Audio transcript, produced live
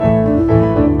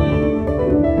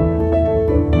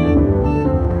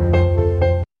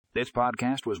This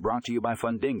podcast was brought to you by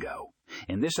Fundingo.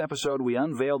 In this episode, we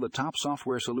unveil the top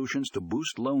software solutions to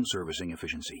boost loan servicing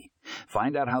efficiency.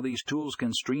 Find out how these tools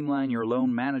can streamline your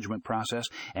loan management process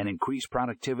and increase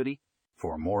productivity.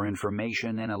 For more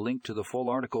information and a link to the full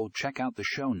article, check out the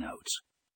show notes.